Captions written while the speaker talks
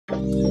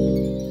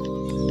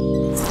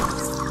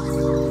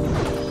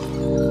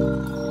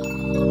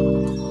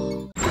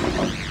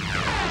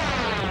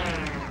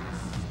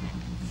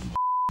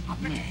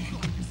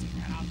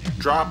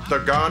Drop the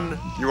gun.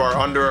 You are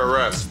under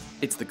arrest.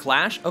 It's the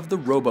clash of the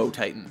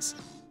Robo-Titans.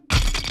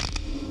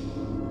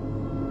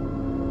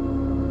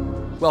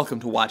 Welcome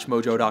to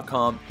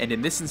WatchMojo.com, and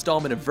in this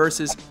installment of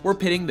Versus, we're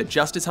pitting the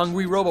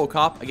justice-hungry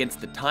Robocop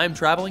against the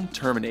time-traveling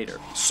Terminator.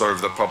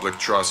 Serve the public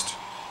trust.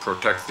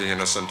 Protect the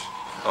innocent.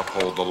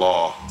 Uphold the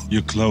law.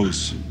 You're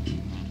close.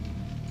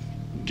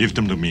 Give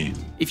them to me.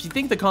 If you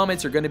think the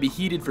comments are going to be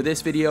heated for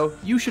this video,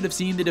 you should have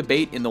seen the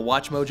debate in the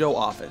WatchMojo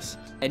office.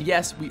 And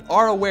yes, we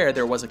are aware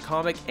there was a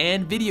comic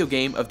and video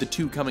game of the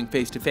two coming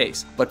face to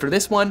face, but for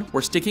this one,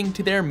 we're sticking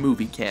to their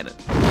movie canon.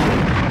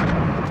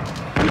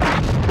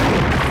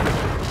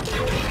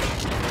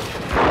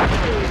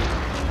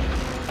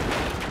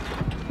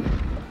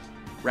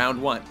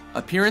 Round 1.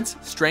 Appearance,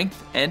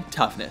 strength, and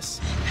toughness.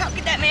 How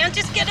could that man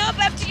just get up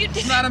after you did?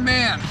 He's not a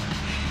man.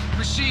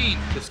 Machine.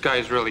 This guy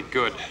is really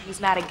good.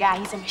 He's not a guy,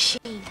 he's a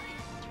machine.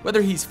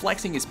 Whether he's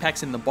flexing his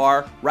pecs in the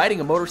bar,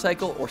 riding a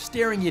motorcycle, or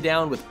staring you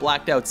down with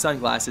blacked out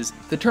sunglasses,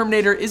 the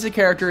Terminator is a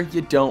character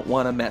you don't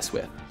want to mess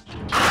with.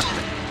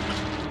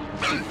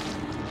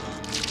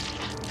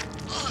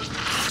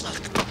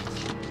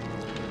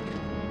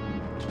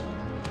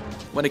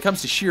 When it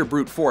comes to sheer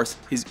brute force,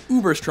 his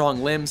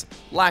uber-strong limbs,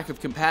 lack of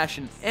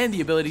compassion, and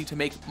the ability to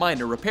make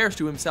minor repairs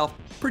to himself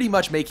pretty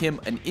much make him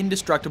an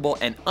indestructible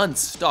and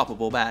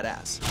unstoppable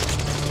badass.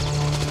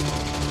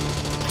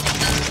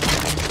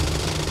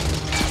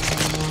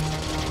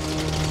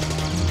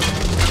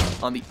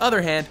 On the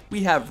other hand,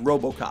 we have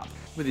Robocop,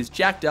 with his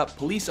jacked-up,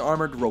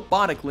 police-armored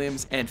robotic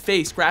limbs and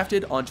face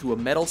crafted onto a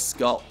metal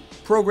skull.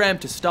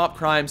 Programmed to stop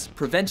crimes,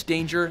 prevent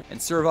danger,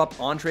 and serve up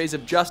entrees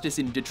of justice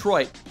in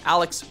Detroit,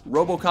 Alex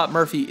Robocop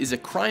Murphy is a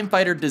crime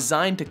fighter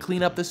designed to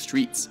clean up the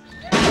streets.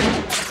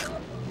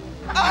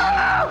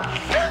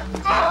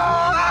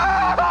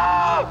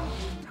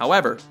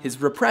 However,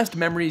 his repressed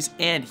memories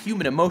and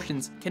human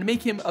emotions can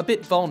make him a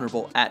bit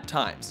vulnerable at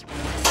times.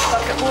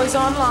 Bucket Boys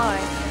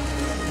Online.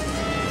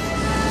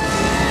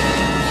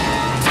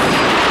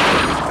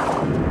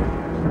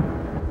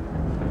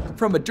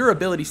 From a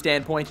durability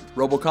standpoint,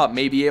 Robocop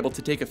may be able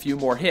to take a few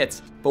more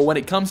hits, but when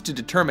it comes to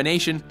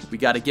determination, we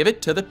gotta give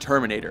it to the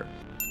Terminator.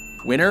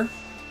 Winner,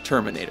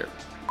 Terminator.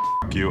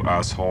 F you,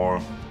 asshole.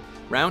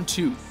 Round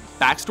 2,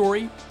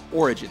 backstory,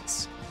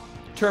 origins.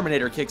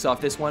 Terminator kicks off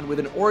this one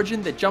with an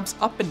origin that jumps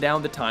up and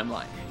down the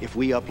timeline. If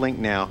we uplink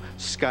now,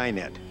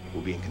 Skynet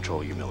will be in control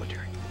of your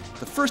military.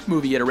 The first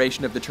movie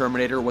iteration of the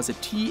Terminator was a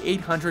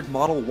T-800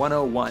 Model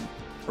 101,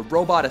 a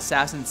robot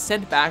assassin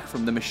sent back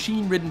from the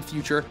machine-ridden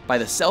future by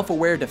the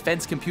self-aware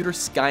defense computer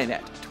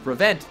Skynet to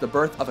prevent the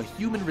birth of a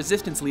human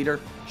resistance leader,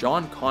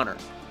 John Connor.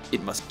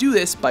 It must do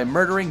this by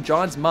murdering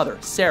John's mother,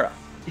 Sarah.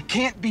 It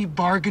can't be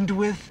bargained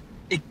with.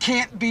 It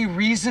can't be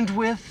reasoned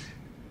with.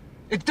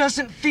 It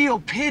doesn't feel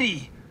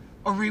pity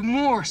or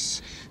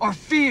remorse or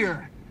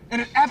fear,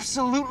 and it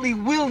absolutely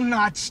will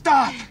not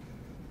stop.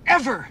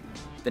 Ever.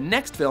 The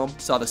next film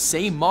saw the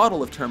same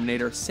model of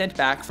Terminator sent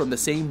back from the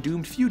same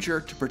doomed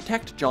future to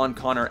protect John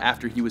Connor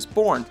after he was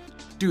born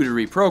due to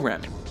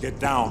reprogramming. Get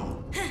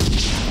down.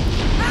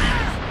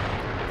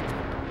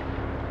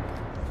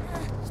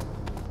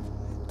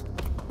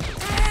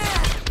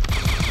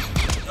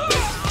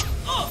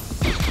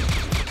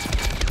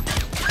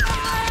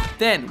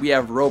 Then we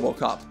have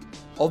Robocop.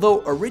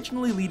 Although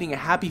originally leading a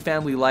happy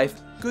family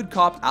life, good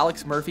cop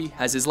Alex Murphy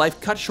has his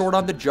life cut short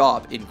on the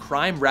job in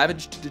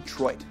crime-ravaged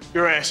Detroit.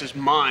 Your ass is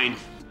mine.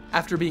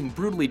 After being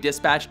brutally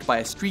dispatched by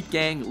a street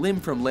gang limb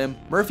from limb,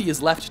 Murphy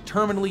is left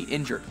terminally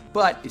injured,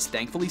 but is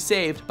thankfully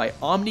saved by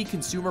Omni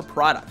Consumer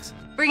Products.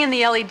 Bring in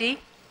the LED.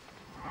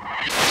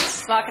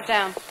 Lock it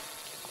down.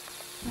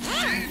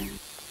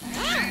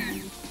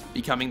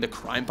 Becoming the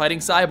crime-fighting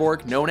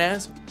cyborg known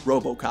as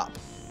Robocop.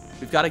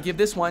 We've got to give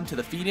this one to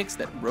the phoenix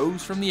that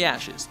rose from the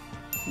ashes,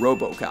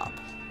 Robocop.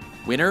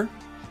 Winner,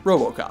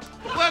 Robocop.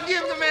 Well,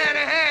 give the man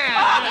a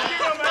hand.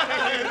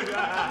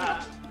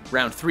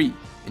 Round 3,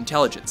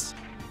 intelligence.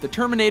 The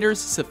Terminator's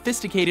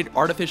sophisticated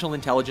artificial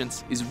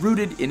intelligence is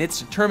rooted in its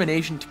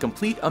determination to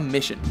complete a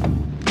mission.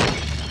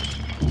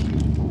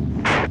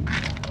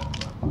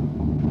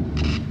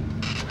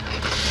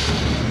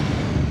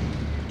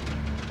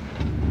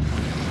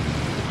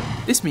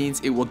 This means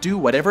it will do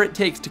whatever it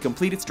takes to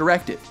complete its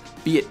directive,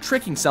 be it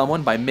tricking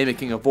someone by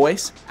mimicking a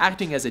voice,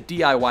 acting as a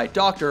DIY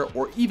doctor,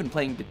 or even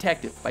playing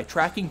detective by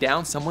tracking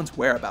down someone's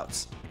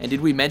whereabouts. And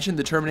did we mention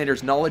the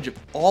Terminator's knowledge of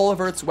all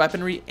of Earth's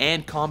weaponry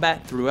and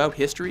combat throughout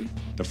history?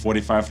 The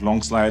 45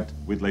 long slide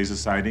with laser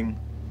sighting.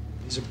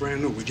 These are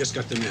brand new, we just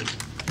got them in.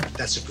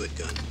 That's a good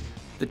gun.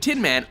 The Tin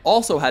Man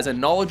also has a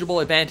knowledgeable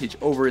advantage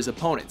over his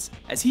opponents,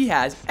 as he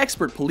has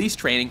expert police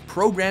training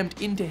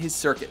programmed into his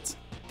circuits.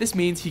 This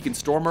means he can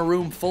storm a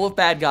room full of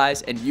bad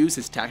guys and use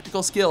his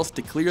tactical skills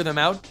to clear them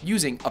out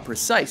using a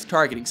precise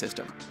targeting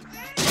system.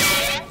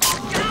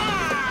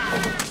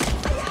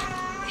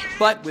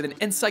 But with an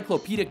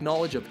encyclopedic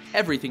knowledge of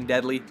everything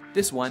deadly,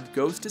 this one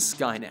goes to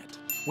Skynet.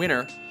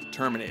 Winner,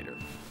 Terminator.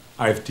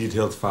 I have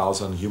detailed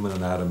files on human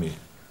anatomy.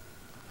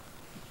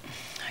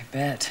 I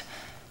bet.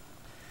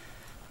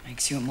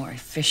 Makes you a more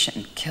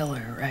efficient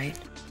killer, right?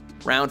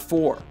 Round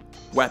 4,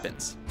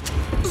 weapons.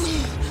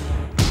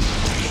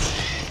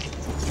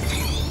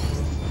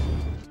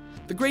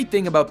 The great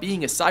thing about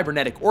being a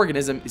cybernetic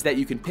organism is that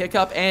you can pick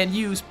up and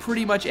use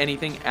pretty much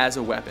anything as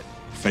a weapon.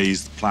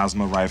 Phased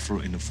plasma rifle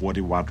in a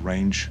 40-watt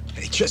range.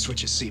 Hey, just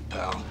what you see,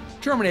 pal.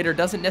 Terminator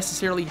doesn't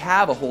necessarily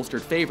have a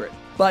holstered favorite,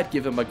 but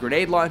give him a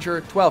grenade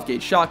launcher,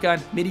 12-gauge shotgun,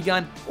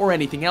 minigun, or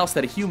anything else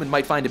that a human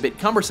might find a bit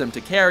cumbersome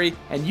to carry,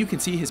 and you can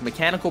see his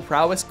mechanical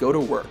prowess go to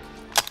work.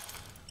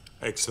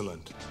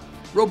 Excellent.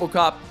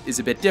 Robocop is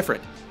a bit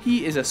different.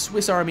 He is a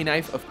Swiss Army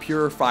knife of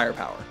pure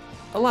firepower.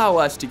 Allow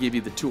us to give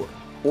you the tour.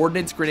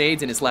 Ordnance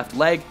grenades in his left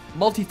leg,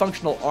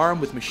 multifunctional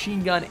arm with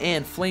machine gun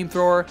and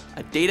flamethrower,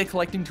 a data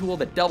collecting tool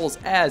that doubles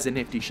as a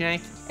nifty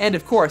shank, and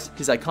of course,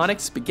 his iconic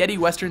spaghetti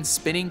western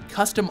spinning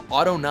custom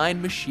Auto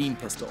 9 machine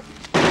pistol.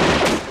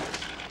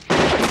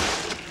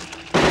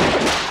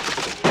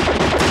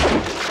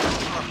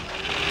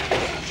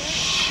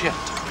 Shit.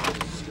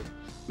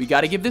 We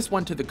gotta give this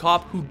one to the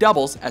cop who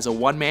doubles as a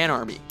one-man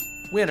army.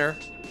 Winner,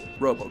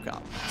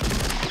 Robocop.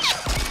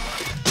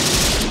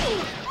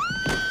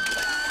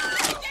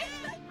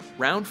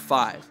 Round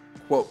 5,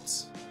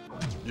 quotes.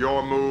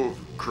 Your move,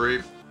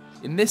 creep.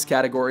 In this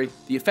category,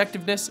 the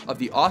effectiveness of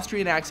the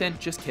Austrian accent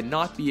just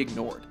cannot be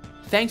ignored.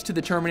 Thanks to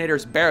the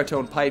Terminator's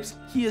baritone pipes,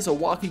 he is a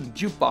walking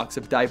jukebox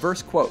of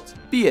diverse quotes,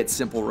 be it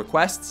simple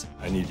requests,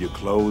 I need your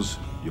clothes,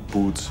 your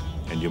boots,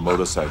 and your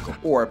motorcycle.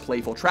 or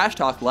playful trash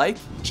talk like,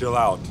 Chill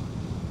out.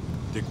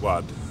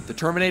 Dickwad. the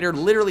Terminator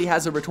literally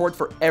has a retort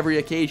for every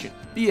occasion,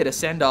 be it a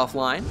send-off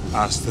line,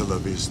 Hasta la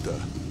vista,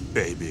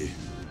 baby.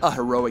 a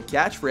heroic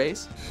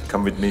catchphrase,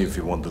 Come with me if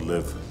you want to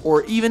live.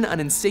 or even an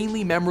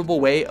insanely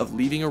memorable way of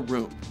leaving a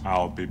room.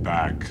 I'll be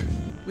back.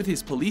 With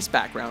his police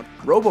background,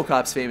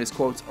 Robocop's famous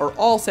quotes are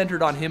all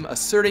centered on him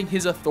asserting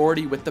his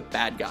authority with the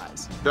bad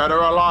guys. Dead or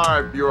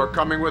alive, you are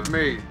coming with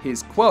me.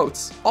 His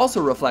quotes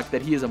also reflect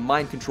that he is a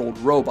mind-controlled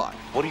robot.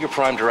 What are your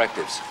prime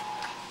directives?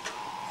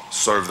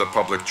 Serve the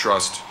public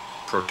trust,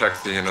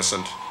 protect the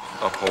innocent,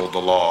 uphold the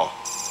law.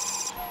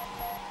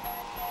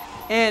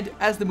 And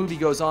as the movie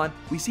goes on,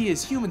 we see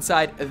his human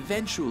side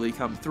eventually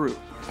come through.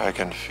 I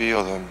can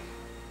feel them.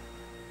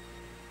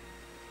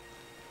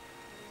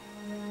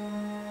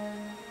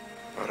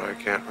 But I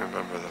can't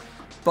remember them.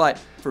 But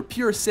for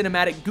pure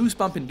cinematic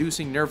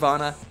goosebump-inducing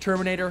nirvana,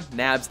 Terminator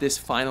nabs this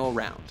final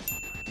round.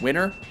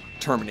 Winner,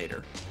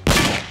 Terminator.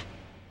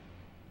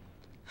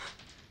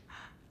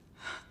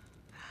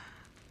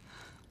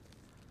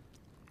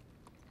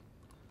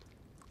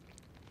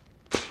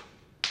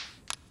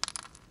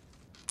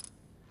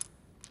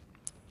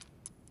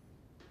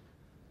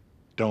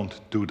 Don't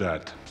do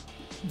that.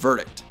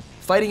 Verdict.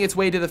 Fighting its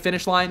way to the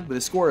finish line with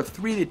a score of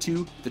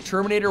 3-2, the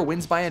Terminator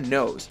wins by a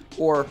nose,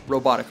 or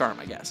robotic arm,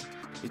 I guess.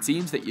 It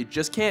seems that you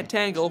just can't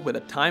tangle with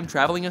a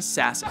time-traveling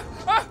assassin.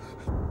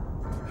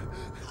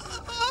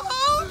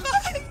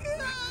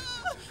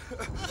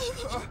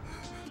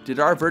 Did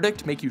our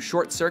verdict make you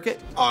short-circuit?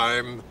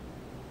 I'm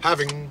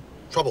having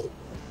trouble.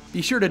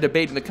 Be sure to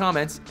debate in the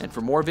comments, and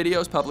for more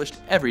videos published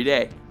every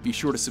day, be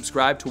sure to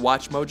subscribe to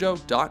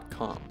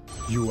WatchMojo.com.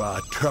 You are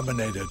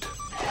terminated.